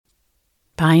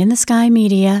Pie in the Sky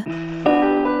Media.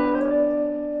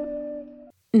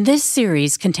 This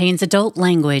series contains adult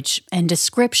language and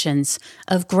descriptions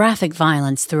of graphic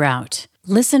violence throughout.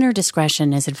 Listener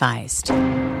discretion is advised.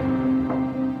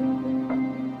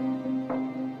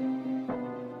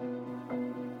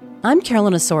 I'm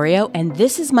Carolyn Osorio, and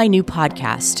this is my new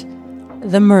podcast,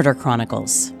 The Murder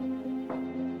Chronicles.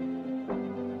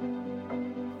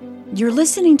 You're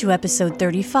listening to episode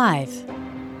 35,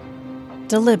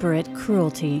 Deliberate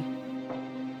Cruelty.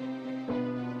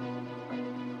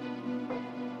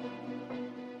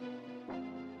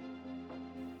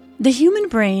 The human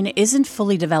brain isn't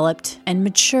fully developed and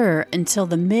mature until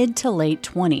the mid to late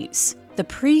 20s. The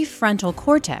prefrontal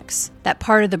cortex, that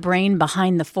part of the brain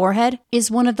behind the forehead,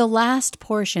 is one of the last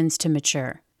portions to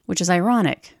mature, which is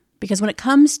ironic because when it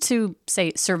comes to,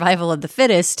 say, survival of the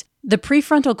fittest, the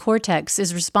prefrontal cortex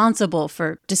is responsible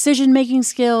for decision-making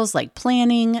skills like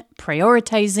planning,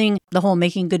 prioritizing, the whole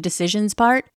making good decisions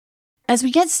part. As we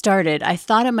get started, I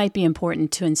thought it might be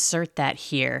important to insert that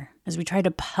here as we try to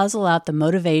puzzle out the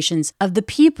motivations of the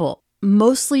people,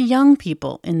 mostly young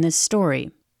people, in this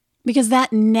story. Because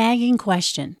that nagging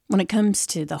question, when it comes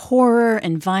to the horror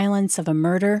and violence of a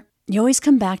murder, you always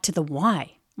come back to the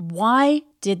why. Why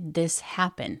did this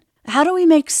happen? How do we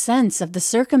make sense of the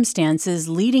circumstances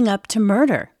leading up to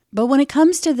murder? But when it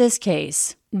comes to this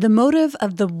case, the motive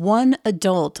of the one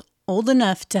adult old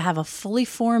enough to have a fully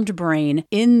formed brain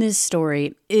in this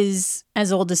story is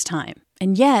as old as time.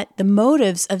 And yet, the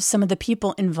motives of some of the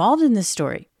people involved in this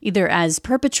story, either as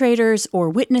perpetrators or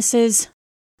witnesses,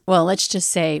 well, let's just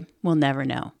say we'll never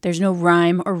know. There's no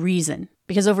rhyme or reason,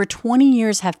 because over 20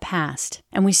 years have passed,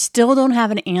 and we still don't have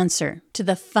an answer to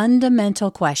the fundamental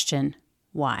question,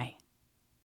 why?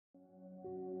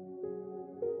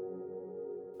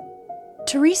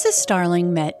 Teresa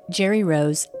Starling met Jerry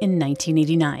Rose in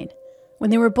 1989, when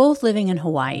they were both living in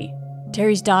Hawaii.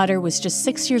 Terry's daughter was just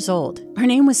 6 years old. Her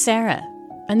name was Sarah.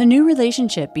 And the new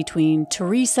relationship between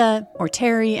Teresa, or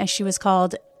Terry as she was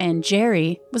called, and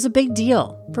Jerry was a big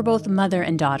deal for both mother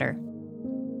and daughter.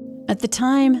 At the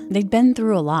time, they'd been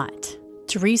through a lot.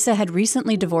 Teresa had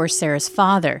recently divorced Sarah's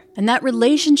father, and that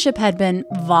relationship had been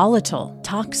volatile,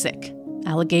 toxic,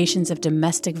 allegations of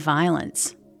domestic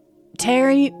violence.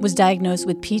 Terry was diagnosed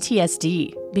with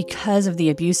PTSD because of the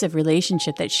abusive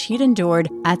relationship that she'd endured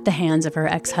at the hands of her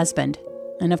ex-husband.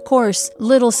 And of course,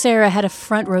 little Sarah had a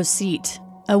front row seat,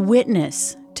 a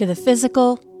witness to the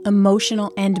physical,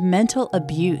 emotional, and mental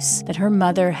abuse that her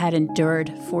mother had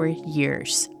endured for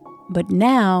years. But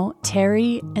now,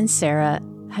 Terry and Sarah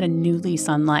had a new lease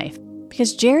on life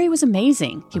because Jerry was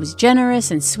amazing. He was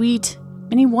generous and sweet,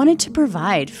 and he wanted to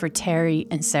provide for Terry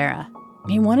and Sarah.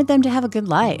 He wanted them to have a good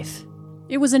life.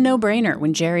 It was a no-brainer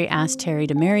when Jerry asked Terry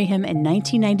to marry him in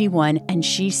 1991, and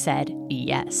she said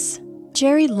yes.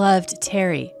 Jerry loved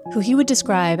Terry, who he would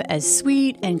describe as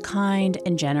sweet and kind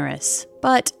and generous.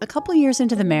 But a couple years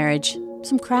into the marriage,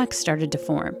 some cracks started to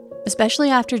form, especially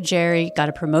after Jerry got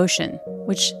a promotion,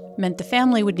 which meant the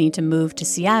family would need to move to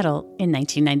Seattle in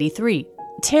 1993.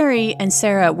 Terry and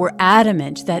Sarah were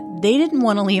adamant that they didn't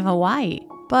want to leave Hawaii,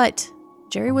 but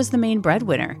Jerry was the main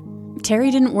breadwinner.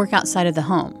 Terry didn't work outside of the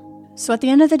home. So at the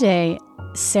end of the day,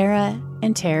 Sarah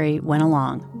and Terry went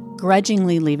along,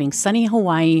 grudgingly leaving sunny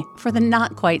Hawaii for the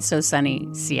not quite so sunny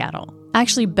Seattle.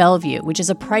 Actually, Bellevue, which is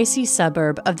a pricey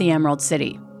suburb of the Emerald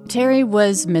City. Terry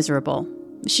was miserable.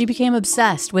 She became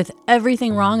obsessed with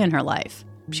everything wrong in her life.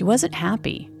 She wasn't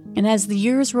happy. And as the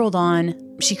years rolled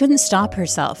on, she couldn't stop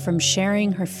herself from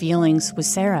sharing her feelings with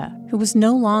Sarah, who was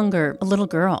no longer a little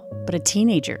girl, but a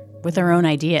teenager with her own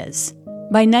ideas.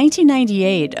 By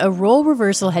 1998, a role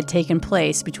reversal had taken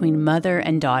place between mother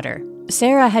and daughter.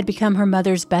 Sarah had become her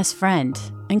mother's best friend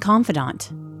and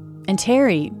confidant. And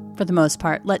Terry, for the most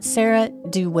part, let Sarah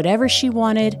do whatever she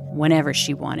wanted, whenever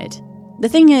she wanted. The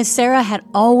thing is, Sarah had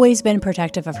always been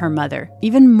protective of her mother,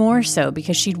 even more so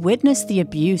because she'd witnessed the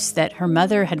abuse that her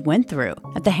mother had went through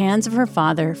at the hands of her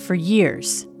father for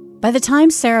years. By the time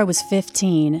Sarah was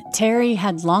 15, Terry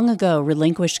had long ago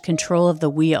relinquished control of the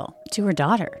wheel to her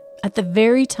daughter, at the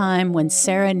very time when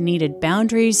Sarah needed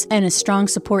boundaries and a strong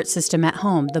support system at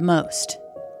home the most.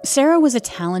 Sarah was a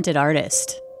talented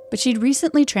artist, but she'd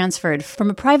recently transferred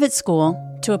from a private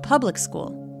school to a public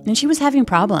school, and she was having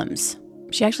problems.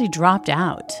 She actually dropped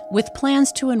out with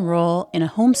plans to enroll in a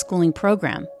homeschooling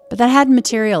program, but that hadn't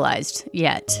materialized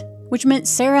yet, which meant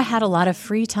Sarah had a lot of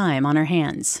free time on her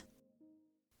hands.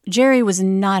 Jerry was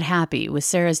not happy with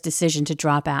Sarah's decision to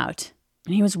drop out,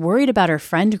 and he was worried about her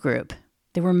friend group.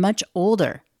 They were much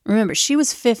older. Remember, she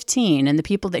was 15, and the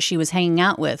people that she was hanging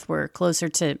out with were closer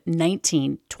to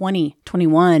 19, 20,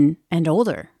 21, and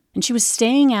older. and she was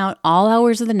staying out all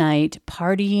hours of the night,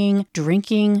 partying,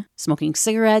 drinking, smoking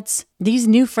cigarettes. These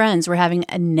new friends were having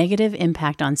a negative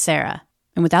impact on Sarah.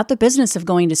 And without the business of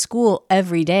going to school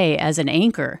every day as an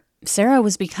anchor, Sarah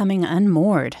was becoming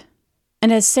unmoored.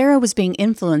 And as Sarah was being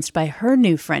influenced by her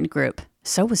new friend group,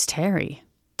 so was Terry.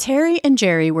 Terry and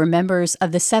Jerry were members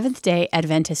of the Seventh-day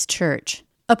Adventist Church,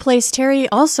 a place Terry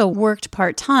also worked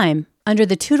part-time under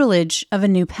the tutelage of a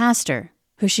new pastor,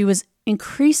 who she was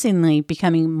increasingly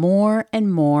becoming more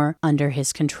and more under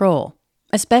his control,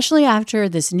 especially after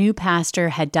this new pastor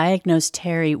had diagnosed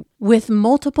Terry with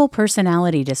multiple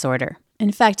personality disorder.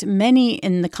 In fact, many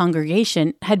in the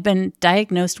congregation had been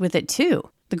diagnosed with it too.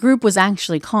 The group was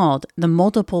actually called the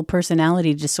Multiple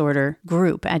Personality Disorder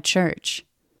Group at church.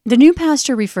 The new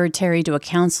pastor referred Terry to a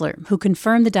counselor who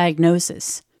confirmed the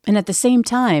diagnosis, and at the same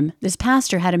time, this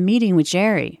pastor had a meeting with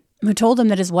Jerry, who told him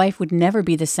that his wife would never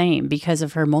be the same because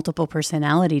of her multiple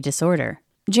personality disorder.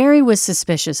 Jerry was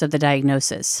suspicious of the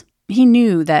diagnosis. He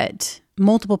knew that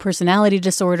multiple personality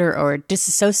disorder or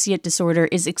dissociate disorder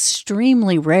is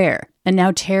extremely rare, and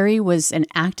now Terry was an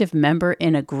active member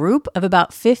in a group of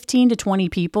about 15 to 20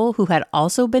 people who had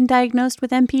also been diagnosed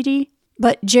with MPD.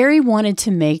 But Jerry wanted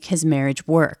to make his marriage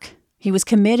work. He was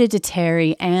committed to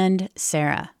Terry and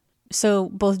Sarah. So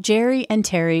both Jerry and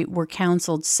Terry were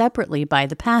counseled separately by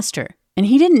the pastor. And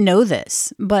he didn't know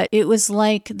this, but it was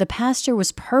like the pastor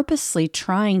was purposely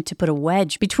trying to put a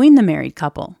wedge between the married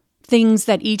couple. Things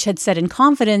that each had said in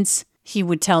confidence, he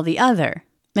would tell the other.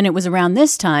 And it was around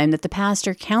this time that the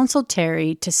pastor counseled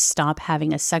Terry to stop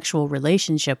having a sexual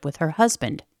relationship with her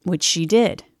husband, which she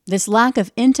did. This lack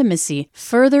of intimacy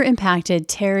further impacted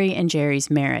Terry and Jerry's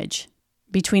marriage.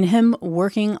 Between him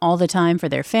working all the time for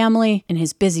their family and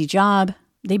his busy job,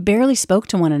 they barely spoke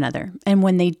to one another. And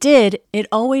when they did, it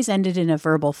always ended in a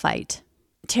verbal fight.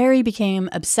 Terry became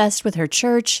obsessed with her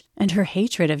church and her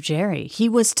hatred of Jerry. He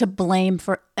was to blame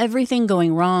for everything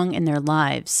going wrong in their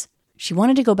lives. She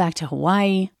wanted to go back to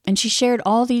Hawaii, and she shared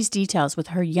all these details with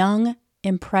her young,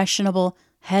 impressionable,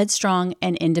 headstrong,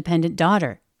 and independent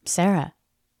daughter, Sarah.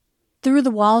 Through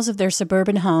the walls of their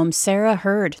suburban home, Sarah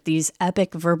heard these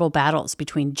epic verbal battles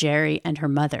between Jerry and her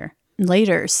mother.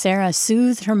 Later, Sarah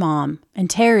soothed her mom, and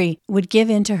Terry would give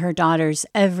in to her daughter's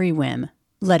every whim,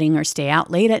 letting her stay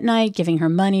out late at night, giving her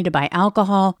money to buy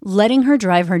alcohol, letting her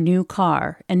drive her new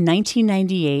car, a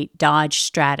 1998 Dodge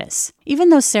Stratus, even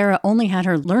though Sarah only had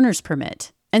her learner's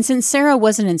permit. And since Sarah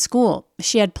wasn't in school,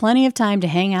 she had plenty of time to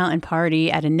hang out and party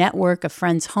at a network of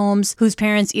friends' homes whose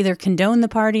parents either condoned the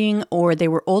partying or they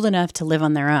were old enough to live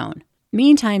on their own.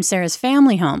 Meantime, Sarah's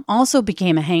family home also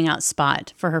became a hangout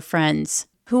spot for her friends,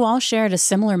 who all shared a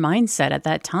similar mindset at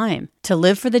that time, to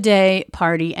live for the day,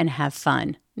 party, and have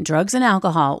fun. Drugs and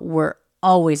alcohol were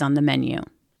always on the menu,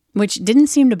 which didn't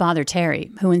seem to bother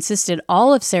Terry, who insisted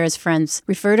all of Sarah's friends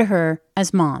refer to her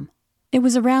as Mom. It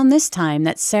was around this time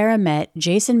that Sarah met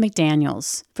Jason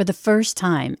McDaniels for the first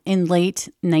time in late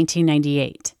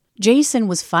 1998. Jason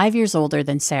was 5 years older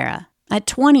than Sarah. At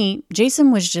 20,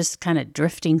 Jason was just kind of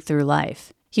drifting through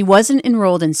life. He wasn't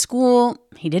enrolled in school,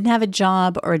 he didn't have a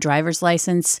job or a driver's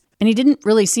license, and he didn't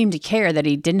really seem to care that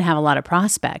he didn't have a lot of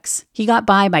prospects. He got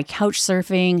by couch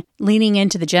surfing, leaning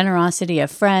into the generosity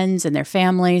of friends and their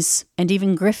families, and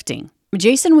even grifting.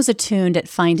 Jason was attuned at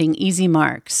finding easy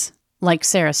marks, like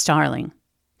Sarah Starling.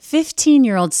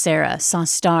 15-year-old Sarah saw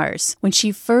stars when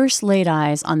she first laid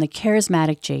eyes on the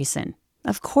charismatic Jason.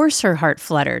 Of course her heart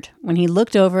fluttered when he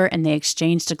looked over and they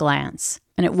exchanged a glance.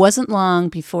 And it wasn't long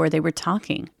before they were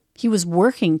talking. He was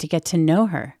working to get to know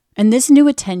her. And this new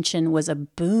attention was a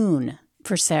boon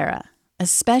for Sarah,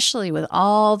 especially with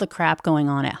all the crap going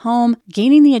on at home.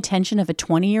 Gaining the attention of a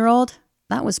 20-year-old,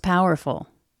 that was powerful.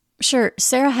 Sure,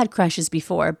 Sarah had crushes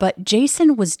before, but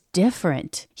Jason was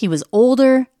different. He was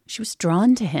older, she was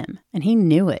drawn to him, and he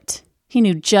knew it. He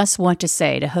knew just what to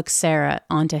say to hook Sarah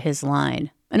onto his line.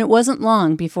 And it wasn't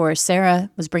long before Sarah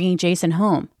was bringing Jason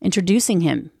home, introducing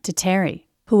him to Terry,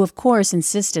 who of course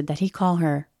insisted that he call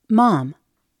her Mom.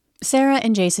 Sarah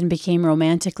and Jason became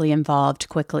romantically involved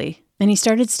quickly, and he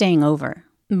started staying over.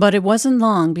 But it wasn't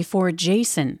long before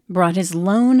Jason brought his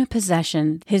lone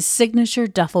possession, his signature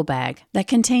duffel bag that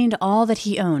contained all that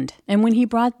he owned. And when he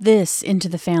brought this into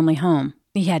the family home,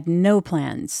 he had no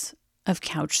plans of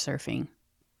couch surfing.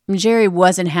 Jerry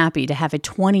wasn't happy to have a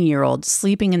 20-year-old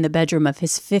sleeping in the bedroom of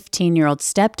his 15-year-old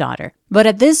stepdaughter. But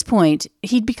at this point,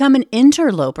 he'd become an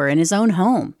interloper in his own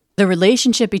home. The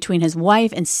relationship between his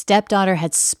wife and stepdaughter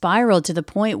had spiraled to the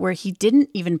point where he didn't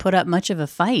even put up much of a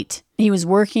fight. He was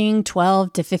working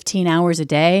 12 to 15 hours a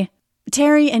day.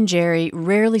 Terry and Jerry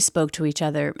rarely spoke to each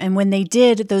other, and when they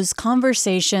did, those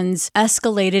conversations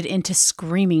escalated into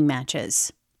screaming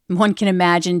matches. One can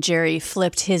imagine Jerry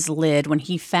flipped his lid when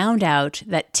he found out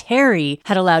that Terry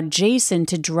had allowed Jason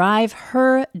to drive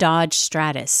her Dodge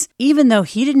Stratus, even though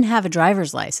he didn't have a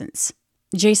driver's license.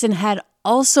 Jason had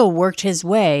also worked his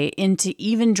way into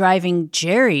even driving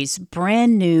Jerry's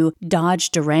brand new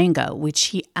Dodge Durango, which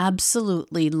he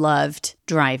absolutely loved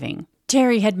driving.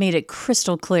 Terry had made it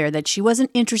crystal clear that she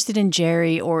wasn't interested in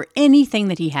Jerry or anything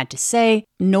that he had to say,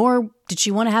 nor did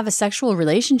she want to have a sexual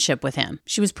relationship with him.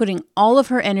 She was putting all of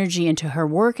her energy into her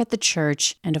work at the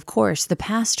church and, of course, the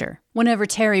pastor. Whenever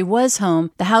Terry was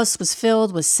home, the house was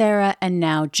filled with Sarah and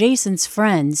now Jason's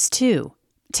friends, too.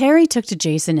 Terry took to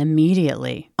Jason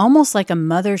immediately, almost like a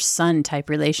mother-son type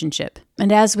relationship.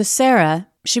 And as with Sarah,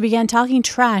 she began talking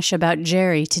trash about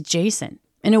Jerry to Jason.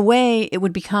 In a way, it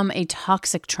would become a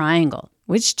toxic triangle,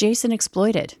 which Jason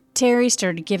exploited. Terry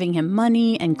started giving him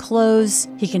money and clothes.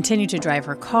 He continued to drive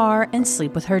her car and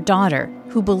sleep with her daughter,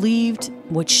 who believed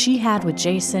what she had with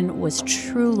Jason was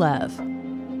true love.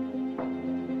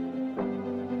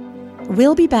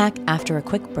 We'll be back after a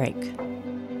quick break.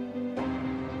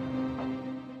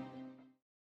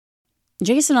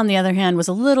 Jason, on the other hand, was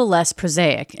a little less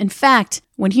prosaic. In fact,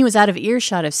 when he was out of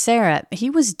earshot of Sarah,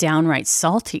 he was downright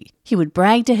salty. He would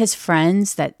brag to his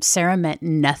friends that Sarah meant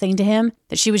nothing to him,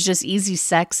 that she was just easy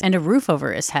sex and a roof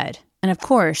over his head. And of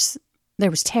course, there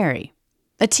was Terry.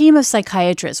 A team of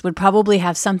psychiatrists would probably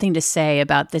have something to say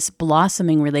about this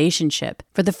blossoming relationship.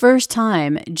 For the first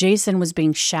time, Jason was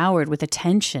being showered with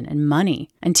attention and money.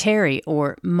 And Terry,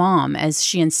 or Mom, as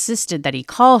she insisted that he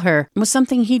call her, was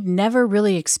something he'd never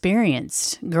really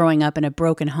experienced growing up in a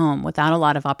broken home without a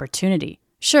lot of opportunity.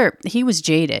 Sure, he was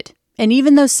jaded. And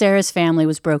even though Sarah's family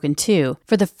was broken too,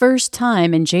 for the first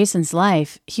time in Jason's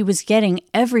life, he was getting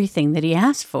everything that he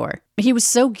asked for. He was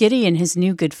so giddy in his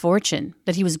new good fortune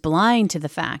that he was blind to the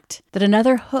fact that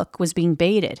another hook was being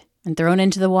baited and thrown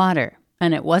into the water.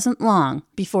 And it wasn't long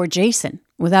before Jason,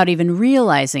 without even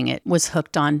realizing it, was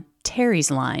hooked on Terry's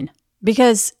line.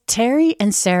 Because Terry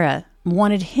and Sarah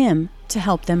wanted him to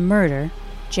help them murder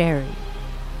Jerry.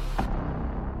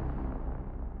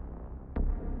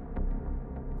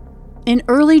 In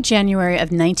early January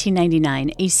of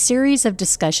 1999, a series of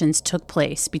discussions took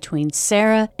place between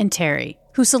Sarah and Terry,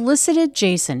 who solicited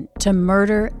Jason to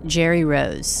murder Jerry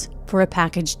Rose for a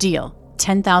package deal.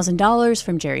 $10,000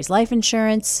 from Jerry's life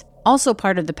insurance. Also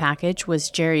part of the package was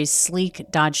Jerry's sleek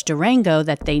Dodge Durango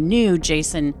that they knew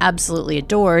Jason absolutely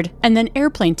adored, and then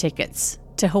airplane tickets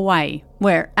to Hawaii,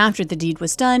 where after the deed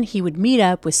was done, he would meet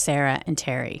up with Sarah and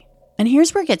Terry. And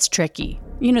here's where it gets tricky.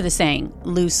 You know the saying,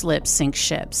 loose lips sink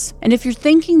ships. And if you're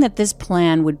thinking that this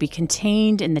plan would be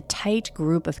contained in the tight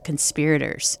group of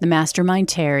conspirators, the mastermind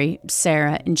Terry,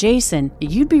 Sarah, and Jason,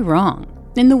 you'd be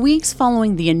wrong. In the weeks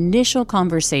following the initial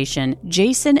conversation,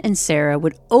 Jason and Sarah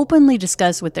would openly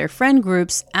discuss with their friend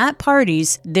groups at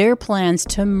parties their plans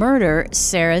to murder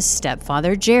Sarah's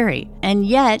stepfather, Jerry. And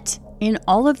yet, in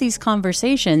all of these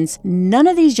conversations, none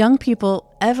of these young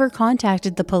people ever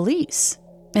contacted the police.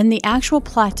 And the actual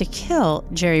plot to kill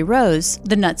Jerry Rose,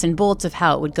 the nuts and bolts of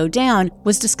how it would go down,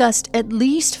 was discussed at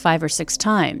least 5 or 6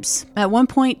 times. At one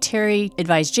point, Terry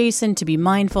advised Jason to be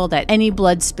mindful that any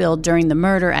blood spilled during the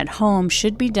murder at home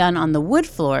should be done on the wood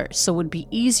floor so it would be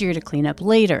easier to clean up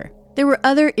later. There were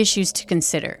other issues to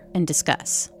consider and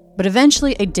discuss, but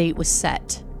eventually a date was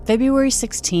set. February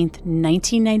 16th,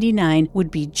 1999 would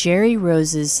be Jerry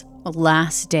Rose's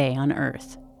last day on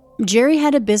Earth. Jerry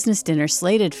had a business dinner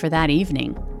slated for that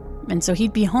evening, and so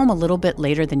he'd be home a little bit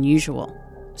later than usual.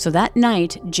 So that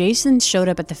night, Jason showed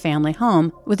up at the family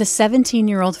home with a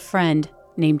 17-year-old friend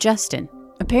named Justin.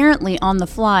 Apparently, on the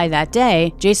fly that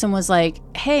day, Jason was like,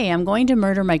 "Hey, I'm going to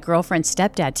murder my girlfriend's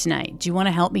stepdad tonight. Do you want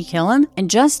to help me kill him?" And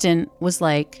Justin was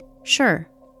like, "Sure."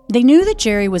 They knew that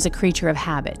Jerry was a creature of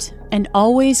habit and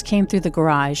always came through the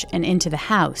garage and into the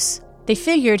house. They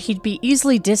figured he'd be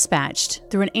easily dispatched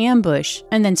through an ambush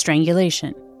and then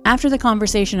strangulation. After the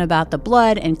conversation about the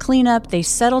blood and cleanup, they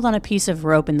settled on a piece of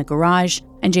rope in the garage,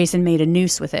 and Jason made a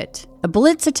noose with it. A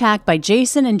blitz attack by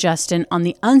Jason and Justin on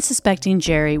the unsuspecting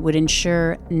Jerry would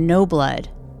ensure no blood.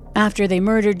 After they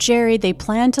murdered Jerry, they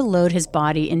planned to load his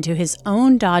body into his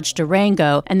own Dodge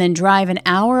Durango and then drive an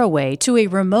hour away to a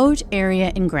remote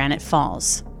area in Granite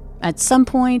Falls. At some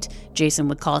point, Jason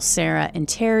would call Sarah and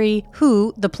Terry,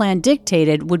 who, the plan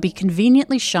dictated, would be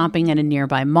conveniently shopping at a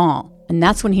nearby mall. And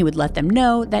that's when he would let them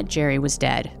know that Jerry was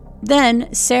dead.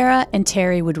 Then, Sarah and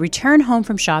Terry would return home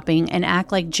from shopping and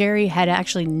act like Jerry had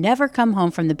actually never come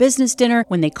home from the business dinner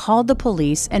when they called the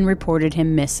police and reported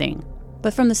him missing.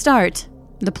 But from the start,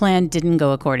 the plan didn't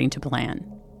go according to plan.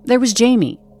 There was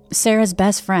Jamie, Sarah's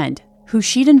best friend, who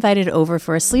she'd invited over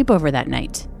for a sleepover that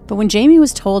night. But when Jamie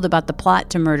was told about the plot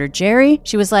to murder Jerry,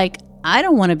 she was like, I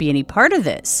don't want to be any part of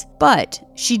this. But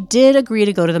she did agree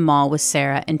to go to the mall with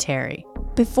Sarah and Terry.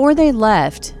 Before they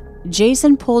left,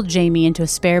 Jason pulled Jamie into a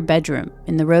spare bedroom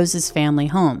in the Roses family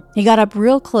home. He got up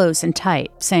real close and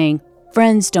tight, saying,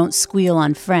 "Friends don't squeal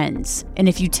on friends, and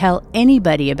if you tell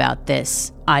anybody about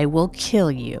this, I will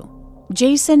kill you."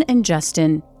 Jason and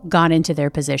Justin got into their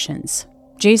positions.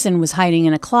 Jason was hiding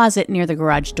in a closet near the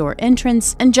garage door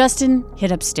entrance, and Justin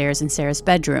hid upstairs in Sarah's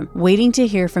bedroom, waiting to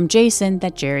hear from Jason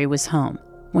that Jerry was home.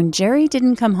 When Jerry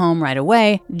didn't come home right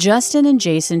away, Justin and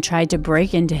Jason tried to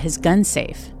break into his gun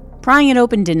safe. Prying it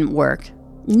open didn't work.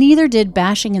 Neither did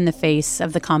bashing in the face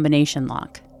of the combination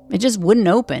lock. It just wouldn't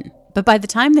open. But by the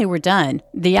time they were done,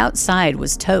 the outside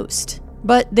was toast.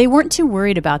 But they weren't too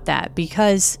worried about that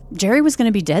because Jerry was going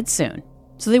to be dead soon.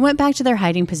 So they went back to their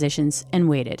hiding positions and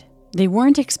waited. They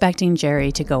weren't expecting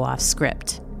Jerry to go off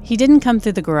script. He didn't come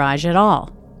through the garage at all.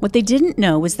 What they didn't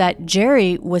know was that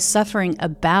Jerry was suffering a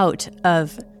bout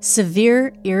of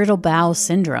severe irritable bowel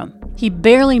syndrome. He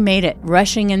barely made it,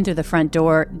 rushing in through the front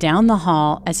door, down the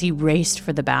hall as he raced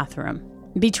for the bathroom.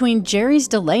 Between Jerry's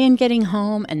delay in getting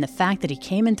home and the fact that he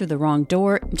came in through the wrong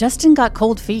door, Justin got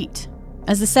cold feet.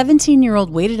 As the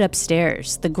 17-year-old waited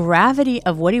upstairs, the gravity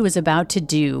of what he was about to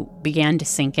do began to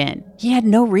sink in. He had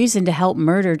no reason to help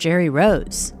murder Jerry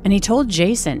Rose, and he told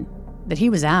Jason that he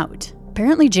was out.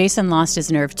 Apparently, Jason lost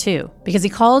his nerve too, because he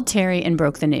called Terry and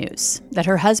broke the news that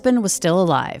her husband was still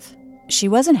alive. She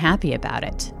wasn't happy about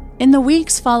it. In the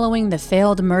weeks following the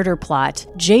failed murder plot,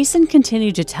 Jason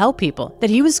continued to tell people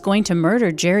that he was going to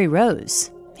murder Jerry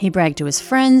Rose. He bragged to his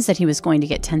friends that he was going to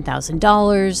get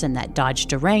 $10,000 and that Dodge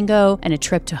Durango and a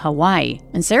trip to Hawaii.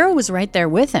 And Sarah was right there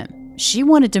with him. She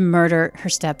wanted to murder her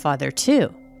stepfather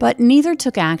too. But neither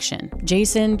took action.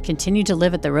 Jason continued to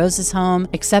live at the Roses' home,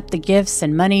 accept the gifts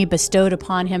and money bestowed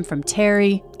upon him from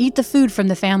Terry, eat the food from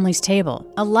the family's table,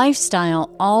 a lifestyle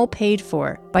all paid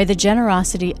for by the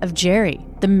generosity of Jerry,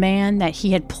 the man that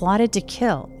he had plotted to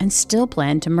kill and still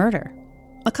planned to murder.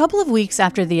 A couple of weeks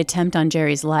after the attempt on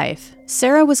Jerry's life,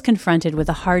 Sarah was confronted with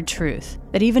a hard truth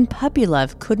that even puppy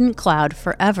love couldn't cloud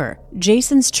forever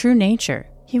Jason's true nature.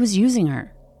 He was using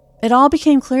her. It all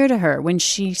became clear to her when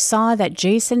she saw that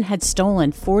Jason had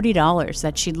stolen $40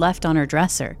 that she'd left on her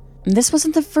dresser. And this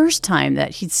wasn't the first time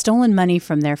that he'd stolen money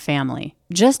from their family.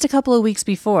 Just a couple of weeks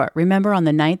before, remember on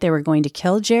the night they were going to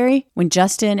kill Jerry, when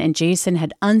Justin and Jason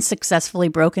had unsuccessfully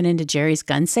broken into Jerry's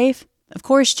gun safe? Of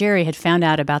course, Jerry had found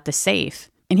out about the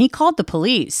safe, and he called the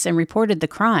police and reported the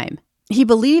crime. He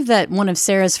believed that one of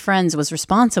Sarah's friends was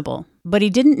responsible, but he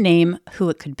didn't name who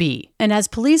it could be. And as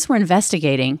police were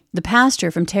investigating, the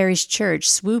pastor from Terry's church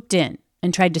swooped in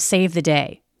and tried to save the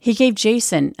day. He gave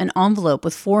Jason an envelope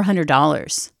with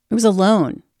 $400. It was a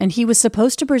loan, and he was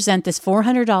supposed to present this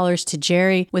 $400 to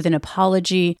Jerry with an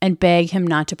apology and beg him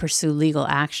not to pursue legal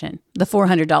action. The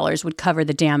 $400 would cover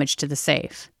the damage to the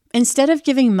safe. Instead of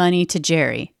giving money to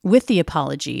Jerry with the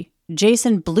apology,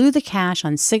 Jason blew the cash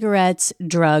on cigarettes,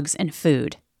 drugs, and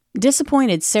food.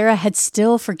 Disappointed, Sarah had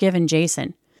still forgiven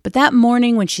Jason. But that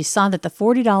morning when she saw that the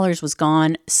 $40 was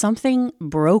gone, something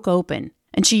broke open.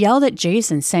 And she yelled at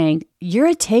Jason saying, "You're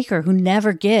a taker who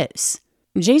never gives."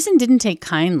 Jason didn't take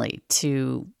kindly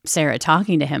to Sarah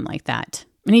talking to him like that.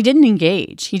 And he didn't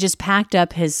engage. He just packed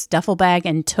up his duffel bag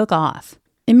and took off.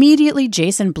 Immediately,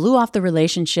 Jason blew off the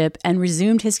relationship and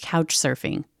resumed his couch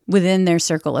surfing within their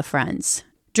circle of friends,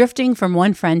 drifting from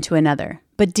one friend to another.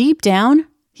 But deep down,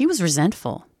 he was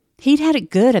resentful. He'd had it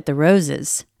good at the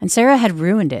Roses, and Sarah had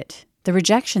ruined it. The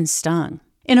rejection stung.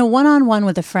 In a one-on-one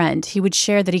with a friend, he would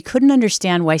share that he couldn't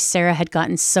understand why Sarah had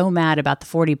gotten so mad about the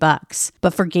 $40,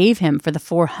 but forgave him for the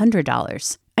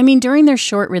 $400. I mean, during their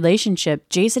short relationship,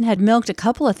 Jason had milked a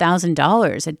couple of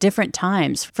 $1,000s at different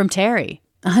times from Terry.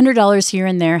 $100 here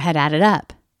and there had added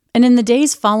up. And in the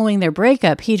days following their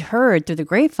breakup, he'd heard through the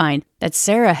grapevine that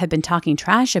Sarah had been talking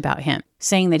trash about him,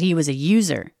 saying that he was a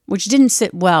user, which didn't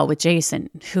sit well with Jason,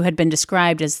 who had been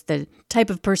described as the type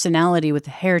of personality with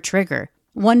a hair trigger.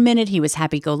 One minute he was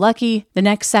happy-go-lucky, the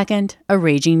next second, a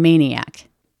raging maniac.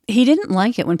 He didn't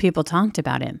like it when people talked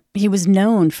about him. He was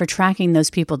known for tracking those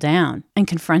people down and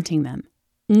confronting them.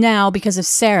 Now, because of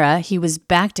Sarah, he was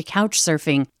back to couch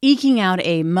surfing, eking out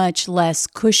a much less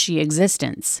cushy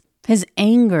existence. His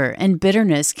anger and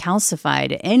bitterness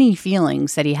calcified any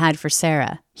feelings that he had for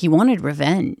Sarah. He wanted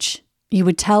revenge. He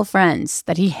would tell friends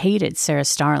that he hated Sarah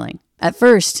Starling. At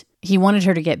first, he wanted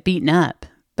her to get beaten up,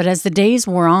 but as the days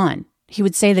wore on, he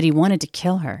would say that he wanted to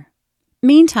kill her.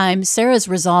 Meantime, Sarah's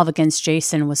resolve against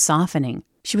Jason was softening.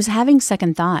 She was having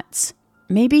second thoughts.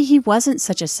 Maybe he wasn't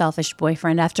such a selfish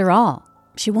boyfriend after all.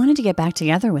 She wanted to get back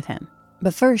together with him,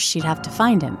 but first she'd have to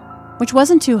find him. which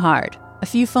wasn't too hard. A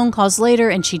few phone calls later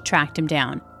and she'd tracked him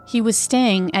down. He was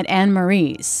staying at Anne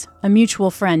Marie's, a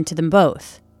mutual friend to them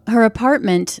both. Her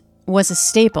apartment was a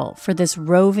staple for this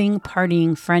roving,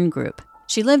 partying friend group.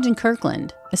 She lived in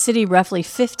Kirkland, a city roughly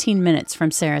 15 minutes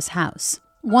from Sarah's house.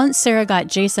 Once Sarah got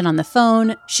Jason on the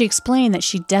phone, she explained that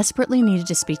she desperately needed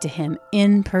to speak to him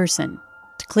in person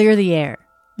to clear the air.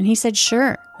 And he said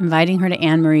sure, inviting her to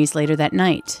Anne Marie's later that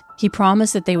night. He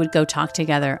promised that they would go talk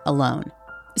together alone.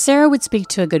 Sarah would speak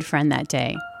to a good friend that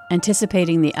day,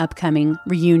 anticipating the upcoming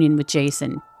reunion with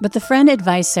Jason. But the friend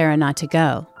advised Sarah not to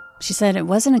go. She said it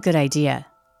wasn't a good idea,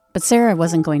 but Sarah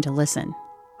wasn't going to listen.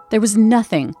 There was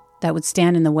nothing that would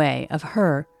stand in the way of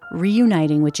her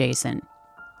reuniting with Jason.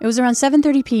 It was around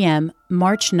 7:30 p.m.,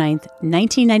 March 9th,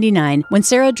 1999, when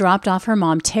Sarah dropped off her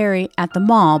mom, Terry, at the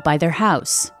mall by their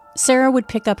house. Sarah would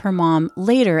pick up her mom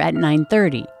later at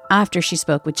 9:30, after she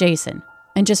spoke with Jason.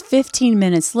 And just 15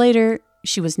 minutes later,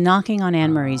 she was knocking on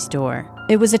Anne Marie's door.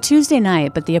 It was a Tuesday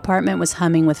night, but the apartment was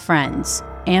humming with friends.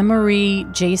 Anne Marie,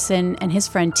 Jason, and his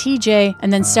friend TJ,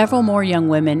 and then several more young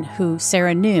women who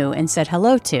Sarah knew and said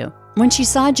hello to. When she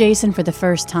saw Jason for the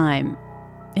first time,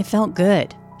 it felt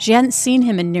good. She hadn't seen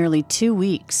him in nearly 2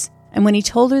 weeks. And when he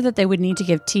told her that they would need to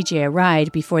give TJ a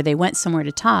ride before they went somewhere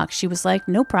to talk, she was like,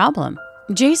 no problem.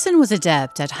 Jason was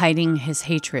adept at hiding his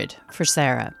hatred for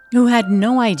Sarah, who had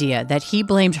no idea that he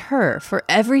blamed her for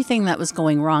everything that was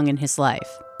going wrong in his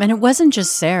life. And it wasn't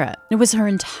just Sarah, it was her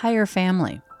entire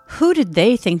family. Who did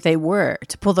they think they were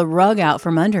to pull the rug out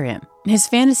from under him? His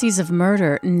fantasies of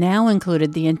murder now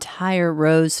included the entire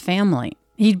Rose family.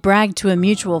 He'd bragged to a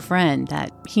mutual friend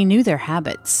that he knew their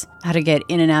habits, how to get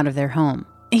in and out of their home.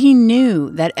 He knew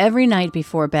that every night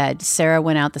before bed, Sarah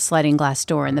went out the sliding glass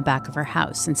door in the back of her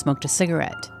house and smoked a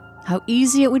cigarette. How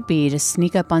easy it would be to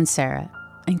sneak up on Sarah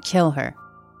and kill her.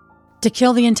 To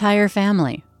kill the entire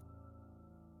family.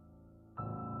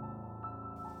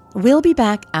 We'll be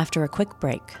back after a quick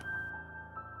break.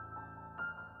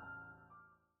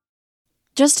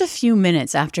 Just a few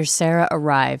minutes after Sarah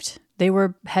arrived, they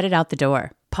were headed out the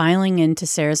door, piling into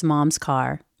Sarah's mom's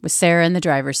car, with Sarah in the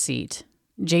driver's seat,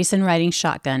 Jason riding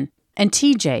shotgun, and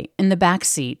TJ in the back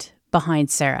seat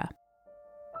behind Sarah.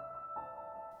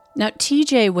 Now,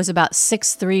 TJ was about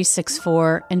 6'3",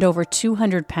 6'4", and over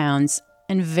 200 pounds,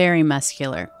 and very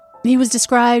muscular. He was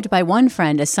described by one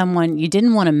friend as someone you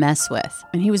didn't want to mess with,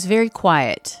 and he was very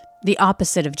quiet, the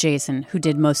opposite of Jason, who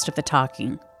did most of the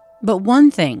talking. But one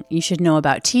thing you should know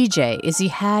about TJ is he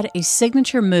had a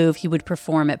signature move he would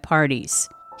perform at parties.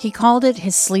 He called it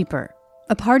his sleeper.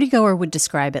 A partygoer would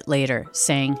describe it later,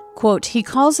 saying, quote, he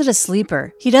calls it a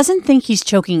sleeper. He doesn't think he's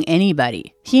choking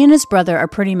anybody. He and his brother are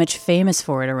pretty much famous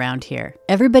for it around here.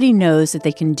 Everybody knows that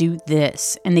they can do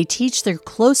this, and they teach their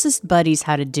closest buddies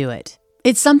how to do it.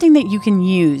 It's something that you can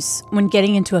use when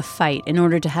getting into a fight in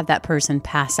order to have that person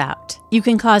pass out. You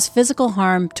can cause physical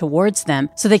harm towards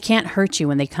them so they can't hurt you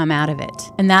when they come out of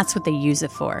it, and that's what they use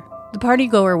it for. The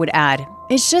partygoer would add,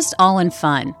 it's just all in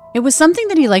fun. It was something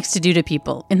that he likes to do to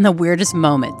people in the weirdest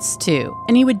moments, too.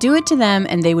 And he would do it to them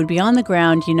and they would be on the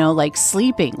ground, like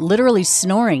sleeping, literally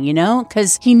snoring,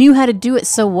 because he knew how to do it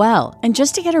so well, and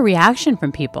just to get a reaction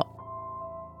from people.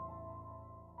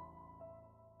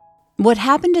 What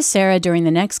happened to Sarah during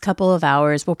the next couple of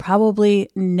hours will probably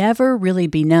never really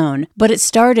be known, but it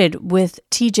started with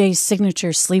TJ's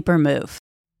signature sleeper move.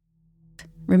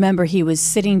 Remember, he was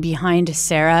sitting behind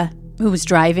Sarah, who was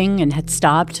driving and had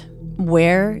stopped.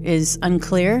 Where is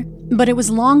unclear, but it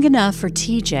was long enough for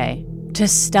TJ to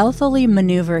stealthily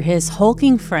maneuver his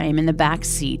hulking frame in the back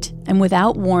seat and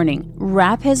without warning,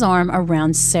 wrap his arm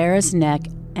around Sarah's neck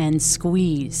and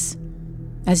squeeze.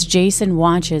 As Jason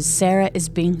watches, Sarah is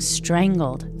being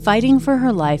strangled, fighting for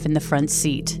her life in the front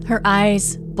seat, her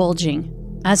eyes bulging,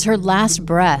 as her last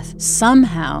breath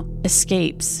somehow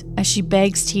escapes as she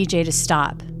begs TJ to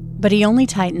stop. But he only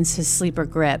tightens his sleeper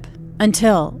grip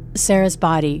until Sarah's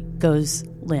body goes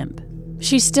limp.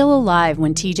 She's still alive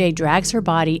when TJ drags her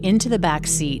body into the back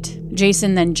seat.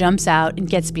 Jason then jumps out and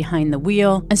gets behind the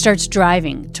wheel and starts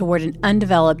driving toward an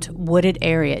undeveloped wooded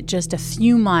area just a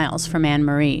few miles from Anne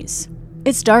Marie's.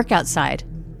 It's dark outside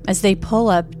as they pull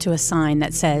up to a sign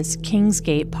that says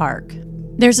Kingsgate Park.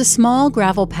 There's a small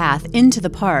gravel path into the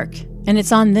park, and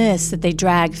it's on this that they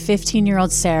drag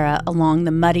 15-year-old Sarah along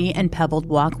the muddy and pebbled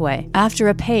walkway. After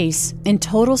a pace, in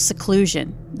total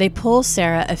seclusion, they pull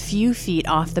Sarah a few feet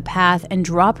off the path and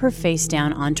drop her face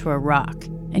down onto a rock.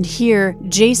 And here,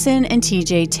 Jason and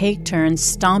TJ take turns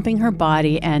stomping her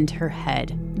body and her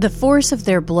head. The force of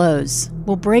their blows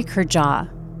will break her jaw,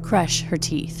 crush her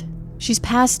teeth. She's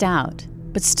passed out,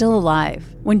 but still alive,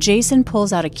 when Jason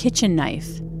pulls out a kitchen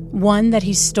knife one that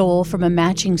he stole from a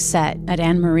matching set at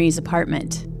Anne-Marie's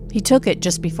apartment. He took it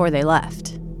just before they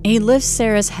left. He lifts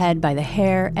Sarah's head by the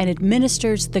hair and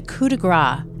administers the coup de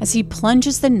grace as he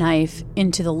plunges the knife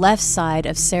into the left side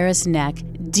of Sarah's neck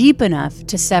deep enough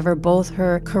to sever both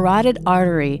her carotid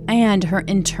artery and her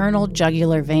internal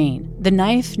jugular vein. The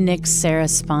knife nicks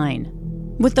Sarah's spine.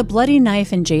 With the bloody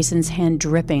knife in Jason's hand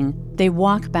dripping, they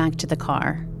walk back to the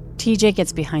car. TJ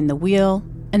gets behind the wheel,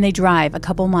 and they drive a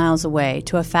couple miles away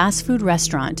to a fast food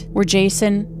restaurant where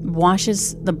Jason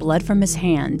washes the blood from his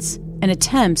hands and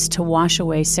attempts to wash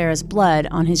away Sarah's blood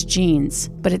on his jeans,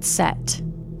 but it's set.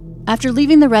 After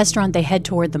leaving the restaurant, they head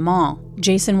toward the mall.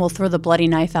 Jason will throw the bloody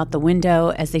knife out the window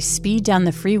as they speed down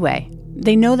the freeway.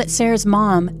 They know that Sarah's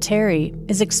mom, Terry,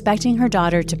 is expecting her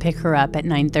daughter to pick her up at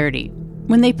 9:30.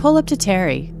 When they pull up to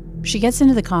Terry, she gets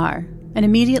into the car and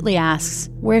immediately asks,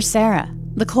 "Where's Sarah?"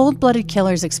 The cold-blooded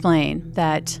killers explain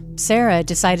that Sarah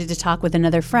decided to talk with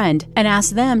another friend and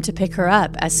asked them to pick her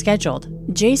up as scheduled.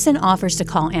 Jason offers to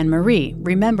call Anne-Marie.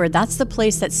 Remember, that's the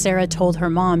place that Sarah told her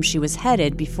mom she was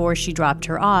headed before she dropped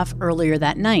her off earlier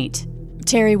that night.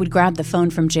 Terry would grab the phone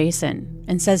from Jason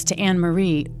and says to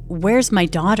Anne-Marie, "Where's my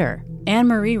daughter?"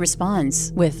 Anne-Marie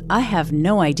responds with, "I have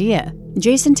no idea."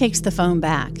 Jason takes the phone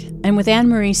back, and with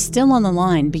Anne-Marie still on the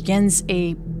line, begins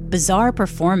a bizarre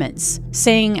performance,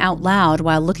 saying out loud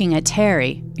while looking at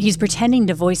Terry. He's pretending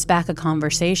to voice back a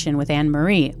conversation with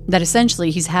Anne-Marie that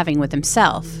essentially he's having with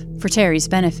himself for Terry's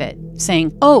benefit,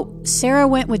 saying, "Oh, Sarah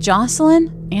went with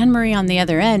Jocelyn?" Anne-Marie on the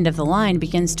other end of the line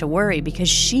begins to worry because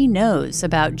she knows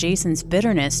about Jason's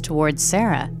bitterness towards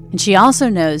Sarah. And she also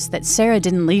knows that Sarah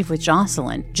didn't leave with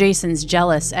Jocelyn, Jason's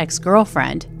jealous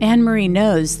ex-girlfriend. Anne-Marie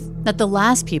knows that the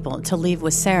last people to leave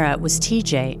with Sarah was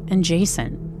TJ and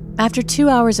Jason. After 2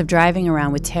 hours of driving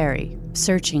around with Terry,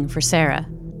 searching for Sarah,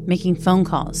 making phone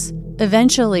calls,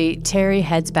 eventually Terry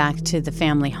heads back to the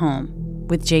family home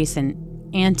with Jason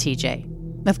and TJ.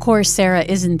 Of course, Sarah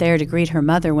isn't there to greet her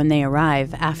mother when they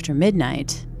arrive after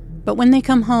midnight. But when they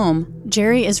come home,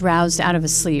 Jerry is roused out of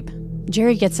his sleep.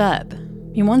 Jerry gets up.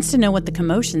 He wants to know what the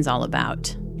commotion's all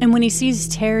about. And when he sees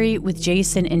Terry with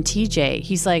Jason and TJ,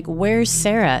 he's like, "Where's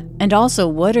Sarah? And also,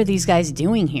 what are these guys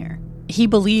doing here?" He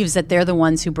believes that they're the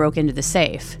ones who broke into the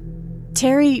safe.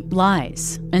 Terry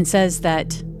lies and says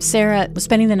that Sarah was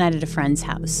spending the night at a friend's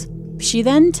house. She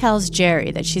then tells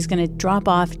Jerry that she's going to drop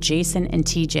off Jason and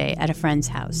TJ at a friend's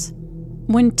house.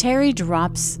 When Terry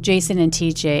drops Jason and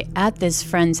TJ at this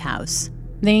friend's house,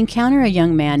 they encounter a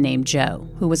young man named Joe,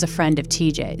 who was a friend of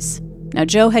TJ's. Now,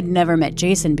 Joe had never met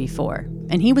Jason before,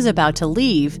 and he was about to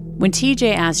leave when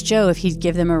TJ asked Joe if he'd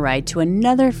give them a ride to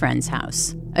another friend's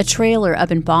house, a trailer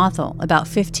up in Bothell, about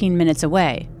 15 minutes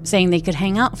away, saying they could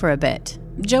hang out for a bit.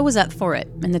 Joe was up for it,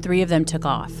 and the three of them took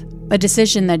off. A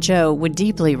decision that Joe would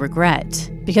deeply regret,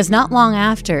 because not long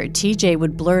after, TJ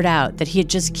would blurt out that he had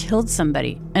just killed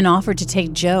somebody and offered to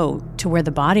take Joe to where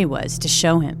the body was to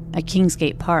show him at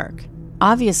Kingsgate Park.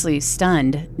 Obviously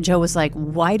stunned, Joe was like,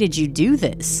 "Why did you do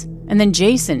this?" And then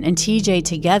Jason and TJ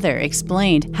together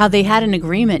explained how they had an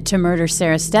agreement to murder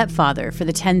Sarah's stepfather for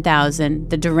the $10,000,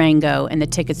 the Durango, and the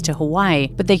tickets to Hawaii,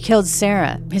 but they killed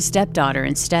Sarah, his stepdaughter,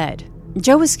 instead.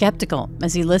 Joe was skeptical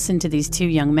as he listened to these two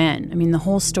young men. I mean, the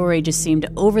whole story just seemed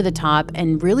over the top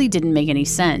and really didn't make any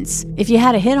sense. If you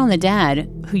had a hit on the dad,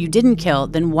 who you didn't kill,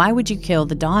 then why would you kill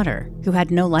the daughter, who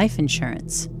had no life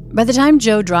insurance? By the time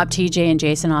Joe dropped TJ and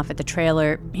Jason off at the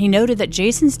trailer, he noted that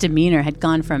Jason's demeanor had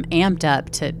gone from amped up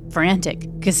to frantic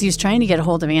because he was trying to get a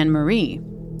hold of Anne-Marie.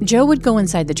 Joe would go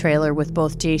inside the trailer with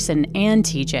both Jason and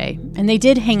TJ, and they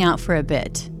did hang out for a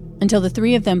bit, until the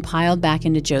three of them piled back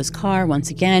into Joe's car once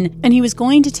again, and he was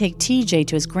going to take TJ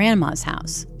to his grandma's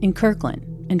house in Kirkland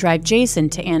and drive Jason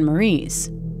to Anne-Marie's.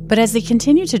 But as they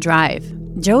continued to drive,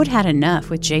 Joe had had enough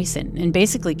with Jason and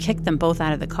basically kicked them both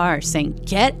out of the car, saying,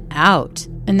 "Get out!"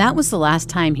 And that was the last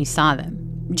time he saw them.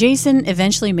 Jason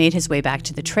eventually made his way back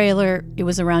to the trailer. It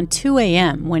was around 2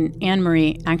 a.m. when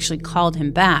Anne-Marie actually called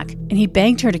him back, and he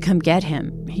begged her to come get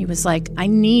him. He was like, "I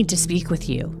need to speak with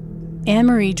you."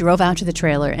 Anne-Marie drove out to the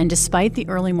trailer, and despite the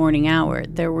early morning hour,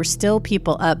 there were still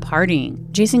people up partying.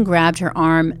 Jason grabbed her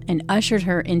arm and ushered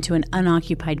her into an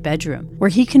unoccupied bedroom, where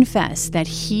he confessed that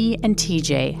he and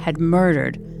TJ had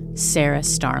murdered Sarah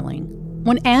Starling.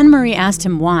 When Anne-Marie asked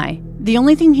him why, the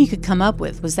only thing he could come up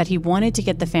with was that he wanted to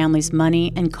get the family's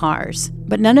money and cars,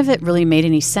 but none of it really made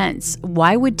any sense.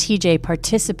 Why would TJ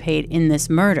participate in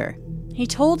this murder? He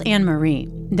told Anne-Marie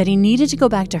that he needed to go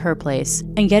back to her place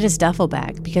and get his duffel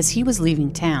bag because he was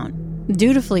leaving town.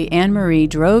 Dutifully, Anne-Marie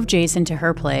drove Jason to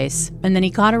her place, and then he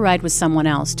caught a ride with someone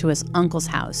else to his uncle's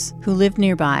house, who lived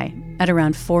nearby, at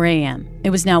around 4 a.m. It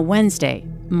was now Wednesday,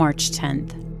 March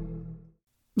 10th.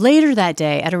 Later that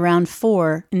day, at around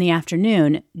 4 in the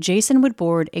afternoon, Jason would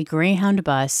board a Greyhound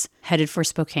bus headed for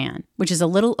Spokane, which is a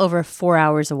little over 4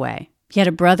 hours away. He had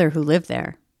a brother who lived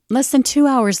there. Less than 2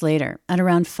 hours later, at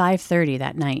around 5:30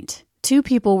 that night, 2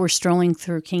 people were strolling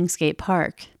through Kingsgate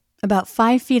Park. About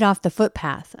 5 feet off the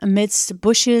footpath, amidst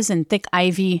bushes and thick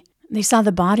ivy, they saw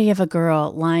the body of a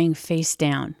girl lying face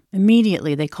down.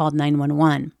 Immediately, they called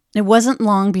 911. It wasn't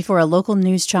long before a local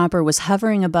news chopper was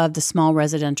hovering above the small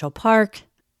residential park,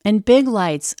 and big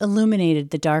lights illuminated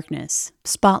the darkness,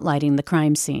 spotlighting the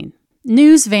crime scene.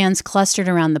 News vans clustered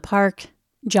around the park,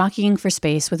 jockeying for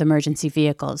space with emergency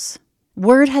vehicles.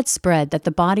 Word had spread that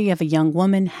the body of a young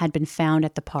woman had been found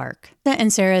at the park. Sarah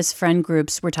and Sarah's friend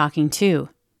groups were talking too.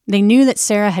 They knew that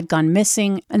Sarah had gone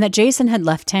missing and that Jason had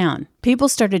left town. People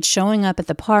started showing up at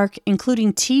the park,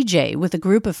 including TJ with a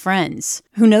group of friends,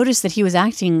 who noticed that he was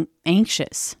acting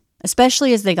anxious,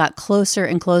 especially as they got closer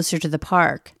and closer to the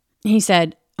park. He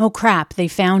said, "Oh crap, they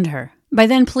found her." By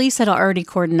then, police had already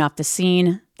cordoned off the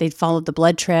scene. They'd followed the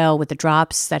blood trail with the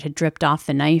drops that had dripped off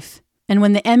the knife. And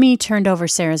when the ME turned over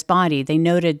Sarah's body, they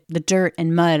noted the dirt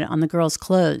and mud on the girl's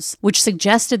clothes, which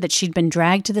suggested that she'd been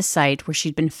dragged to the site where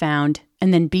she'd been found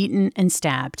and then beaten and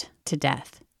stabbed to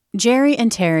death. Jerry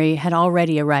and Terry had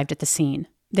already arrived at the scene.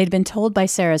 They'd been told by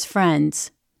Sarah's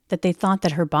friends that they thought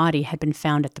that her body had been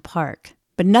found at the park.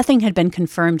 But nothing had been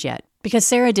confirmed yet, because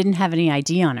Sarah didn't have any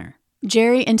ID on her.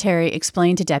 Jerry and Terry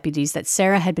explained to deputies that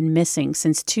Sarah had been missing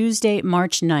since Tuesday,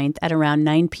 March 9th at around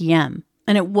 9 p.m.,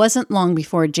 and it wasn't long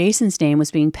before Jason's name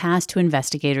was being passed to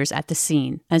investigators at the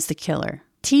scene as the killer.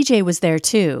 TJ was there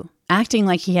too, acting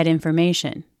like he had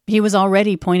information. He was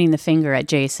already pointing the finger at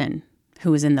Jason,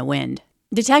 who was in the wind.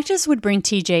 Detectives would bring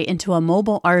TJ into a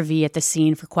mobile RV at the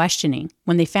scene for questioning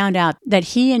when they found out that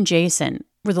he and Jason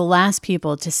were the last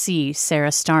people to see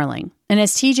Sarah Starling. And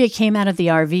as TJ came out of the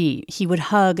RV, he would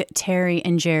hug Terry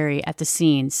and Jerry at the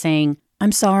scene, saying,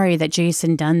 "I'm sorry that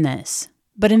Jason done this."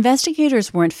 But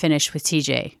investigators weren't finished with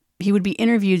TJ. He would be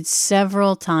interviewed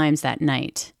several times that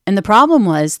night. And the problem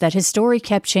was that his story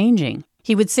kept changing.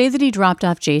 He would say that he dropped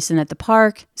off Jason at the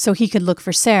park so he could look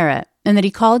for Sarah, and that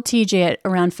he called TJ at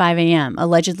around 5 a.m.,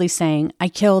 allegedly saying, "I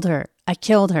killed her. I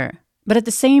killed her." But at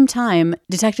the same time,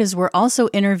 detectives were also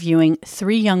interviewing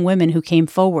 3 young women who came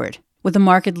forward with a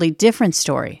markedly different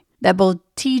story, that both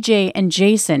TJ and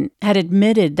Jason had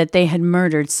admitted that they had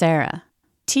murdered Sarah.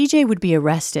 TJ would be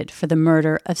arrested for the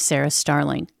murder of Sarah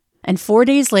Starling. And 4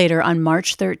 days later, on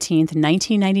March 13th,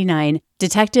 1999,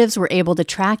 detectives were able to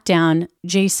track down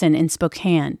Jason in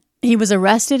Spokane. He was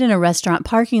arrested in a restaurant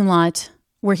parking lot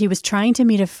where he was trying to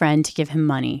meet a friend to give him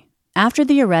money. After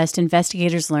the arrest,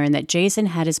 investigators learned that Jason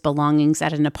had his belongings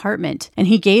at an apartment, and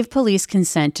he gave police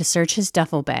consent to search his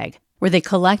duffel bag, where they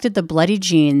collected the bloody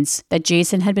jeans that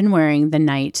Jason had been wearing the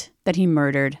night that he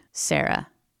murdered Sarah.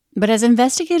 But as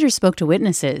investigators spoke to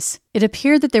witnesses, it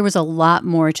appeared that there was a lot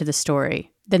more to the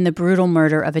story than the brutal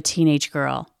murder of a teenage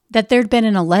girl, that there'd been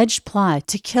an alleged plot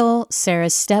to kill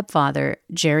Sarah's stepfather,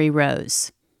 Jerry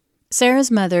Rose. Sarah's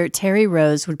mother, Terry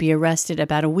Rose, would be arrested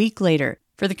about a week later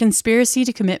for the conspiracy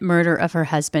to commit murder of her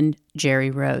husband, Jerry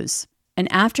Rose.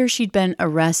 And after she'd been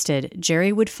arrested,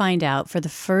 Jerry would find out for the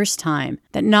first time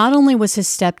that not only was his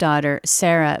stepdaughter,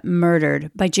 Sarah, murdered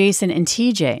by Jason and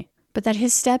TJ, but that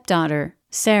his stepdaughter,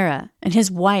 Sarah, and his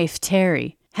wife,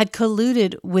 Terry, had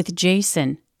colluded with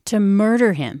Jason to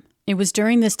murder him. It was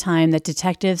during this time that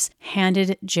detectives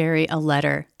handed Jerry a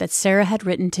letter that Sarah had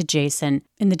written to Jason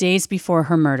in the days before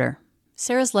her murder.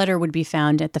 Sarah's letter would be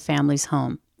found at the family's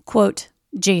home. Quote,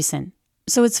 "Jason,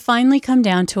 so it's finally come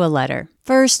down to a letter.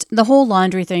 First, the whole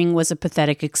laundry thing was a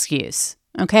pathetic excuse.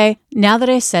 Okay, now that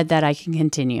I said that, I can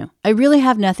continue. I really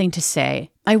have nothing to say.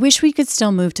 I wish we could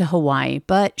still move to Hawaii,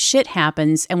 but shit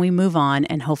happens and we move on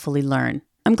and hopefully learn.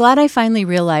 I'm glad I finally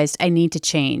realized I need to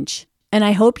change, and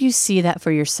I hope you see that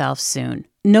for yourself soon.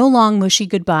 No long mushy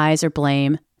goodbyes or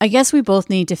blame. I guess we both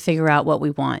need to figure out what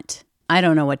we want. I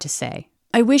don't know what to say.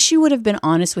 I wish you would have been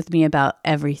honest with me about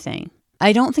everything.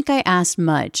 I don't think I asked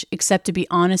much except to be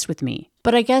honest with me,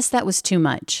 but I guess that was too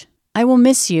much. I will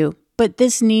miss you, but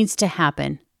this needs to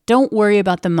happen. Don't worry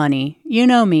about the money. You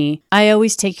know me. I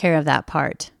always take care of that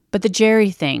part. But the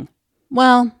Jerry thing,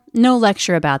 well, no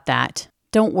lecture about that.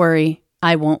 Don't worry.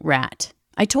 I won't rat.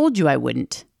 I told you I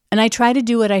wouldn't. And I try to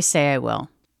do what I say I will.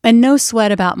 And no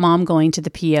sweat about Mom going to the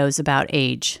POs about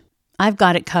age. I've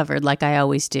got it covered like I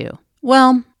always do.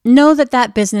 Well, know that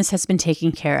that business has been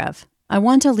taken care of. I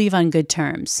want to leave on good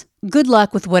terms. Good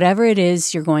luck with whatever it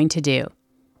is you're going to do.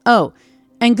 Oh,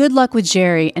 and good luck with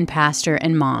Jerry and Pastor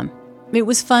and Mom. It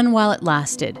was fun while it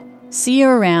lasted. See you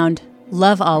around.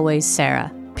 Love always,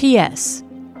 Sarah. P.S.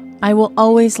 I will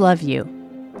always love you,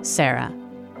 Sarah."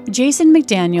 Jason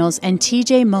McDaniels and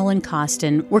TJ Mullen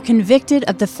Costin were convicted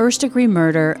of the first-degree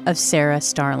murder of Sarah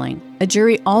Starling. A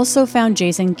jury also found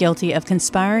Jason guilty of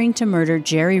conspiring to murder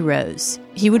Jerry Rose.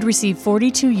 He would receive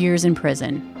 42 years in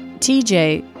prison.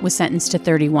 TJ was sentenced to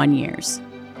 31 years.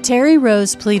 Terry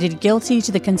Rose pleaded guilty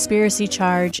to the conspiracy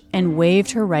charge and waived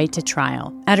her right to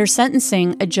trial. At her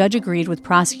sentencing, a judge agreed with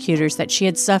prosecutors that she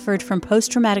had suffered from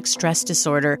post-traumatic stress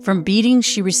disorder from beatings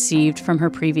she received from her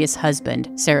previous husband,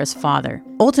 Sarah's father.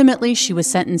 Ultimately, she was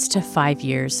sentenced to 5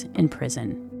 years in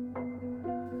prison.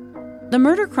 The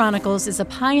Murder Chronicles is a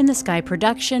pie-in-the-sky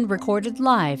production recorded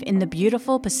live in the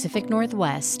beautiful Pacific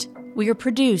Northwest. We are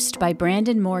produced by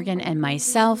Brandon Morgan and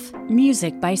myself,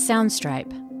 music by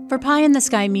Soundstripe. For Pie in the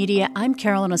Sky Media, I'm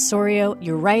Carolyn Osorio,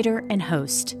 your writer and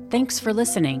host. Thanks for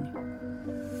listening.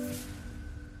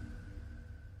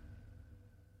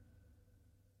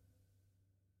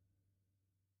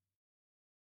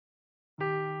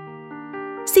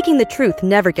 Seeking the truth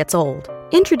never gets old.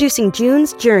 Introducing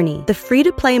June's Journey, the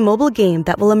free-to-play mobile game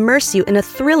that will immerse you in a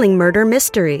thrilling murder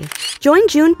mystery. Join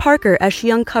June Parker as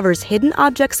she uncovers hidden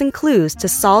objects and clues to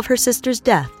solve her sister's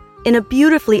death in a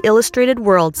beautifully illustrated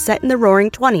world set in the Roaring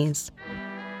 '20s.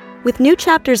 With new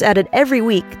chapters added every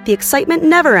week, the excitement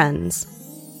never ends.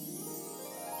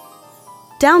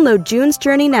 Download June's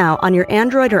Journey now on your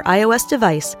Android or iOS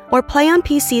device, or play on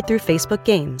PC through Facebook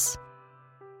Games.